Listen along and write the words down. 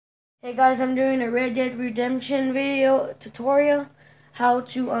Hey guys, I'm doing a Red Dead Redemption video tutorial how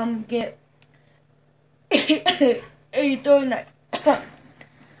to get a throwing knife.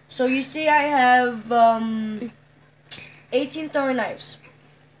 So you see I have 18 throwing knives.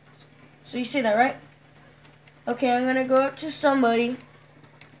 So you see that, right? Okay, I'm gonna go up to somebody.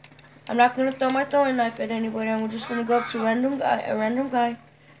 I'm not gonna throw my throwing knife at anybody. I'm just gonna go up to a random guy.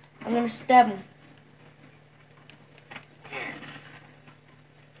 I'm gonna stab him.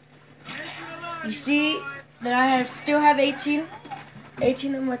 You see that I still have 18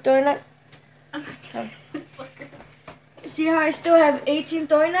 of my throwing knife. See how I still have 18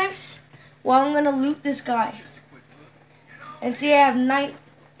 throwing knives? Well, I'm gonna loot this guy. And see, I have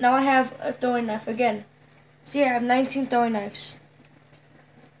now I have a throwing knife again. See, I have 19 throwing knives.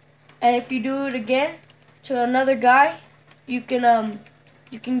 And if you do it again to another guy, you can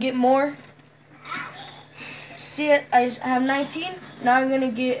get more. See it? I have 19. Now I'm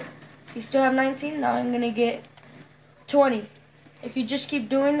gonna get. So you still have 19. Now I'm gonna get 20. If you just keep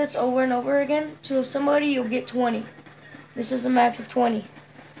doing this over and over again to somebody, you'll get 20. This is a max of 20.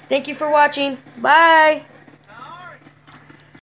 Thank you for watching. Bye.